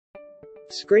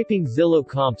Scraping Zillow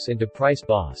comps into Price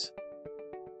Boss.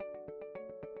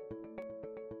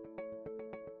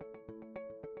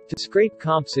 To scrape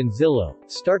comps in Zillow,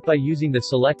 start by using the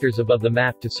selectors above the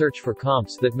map to search for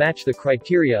comps that match the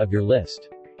criteria of your list.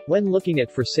 When looking at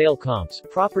for sale comps,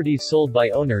 properties sold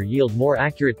by owner yield more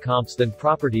accurate comps than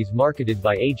properties marketed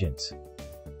by agents.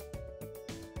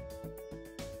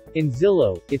 In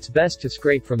Zillow, it's best to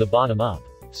scrape from the bottom up.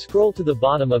 Scroll to the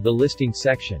bottom of the listing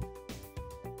section.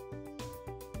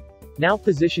 Now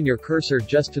position your cursor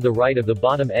just to the right of the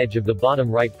bottom edge of the bottom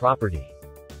right property.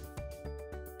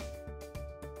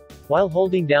 While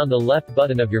holding down the left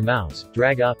button of your mouse,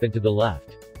 drag up and to the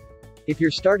left. If your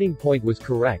starting point was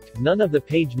correct, none of the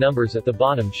page numbers at the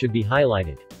bottom should be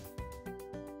highlighted.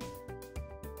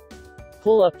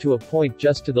 Pull up to a point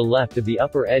just to the left of the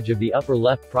upper edge of the upper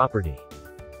left property.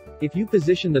 If you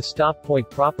position the stop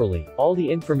point properly, all the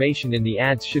information in the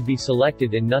ads should be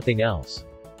selected and nothing else.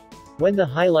 When the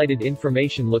highlighted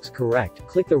information looks correct,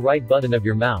 click the right button of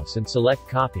your mouse and select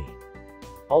Copy.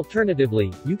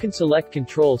 Alternatively, you can select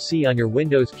Ctrl-C on your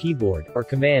Windows keyboard, or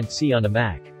Command-C on a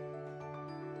Mac.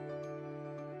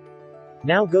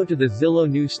 Now go to the Zillow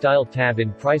New Style tab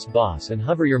in Price Boss and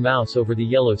hover your mouse over the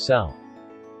yellow cell.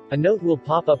 A note will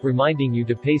pop up reminding you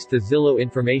to paste the Zillow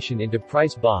information into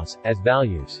Price Boss, as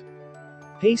values.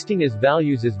 Pasting as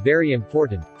values is very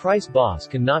important. Price Boss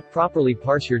cannot properly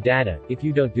parse your data if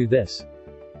you don't do this.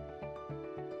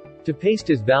 To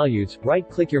paste as values,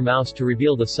 right-click your mouse to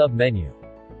reveal the sub-menu.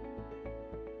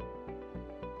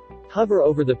 Hover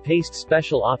over the Paste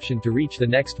Special option to reach the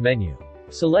next menu.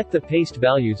 Select the Paste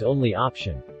Values Only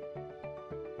option.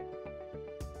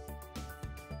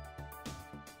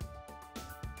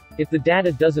 If the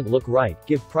data doesn't look right,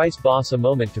 give Price Boss a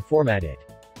moment to format it.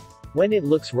 When it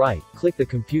looks right, click the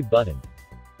Compute button.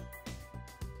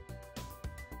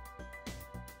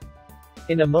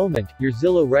 In a moment, your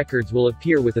Zillow records will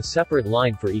appear with a separate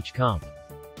line for each comp.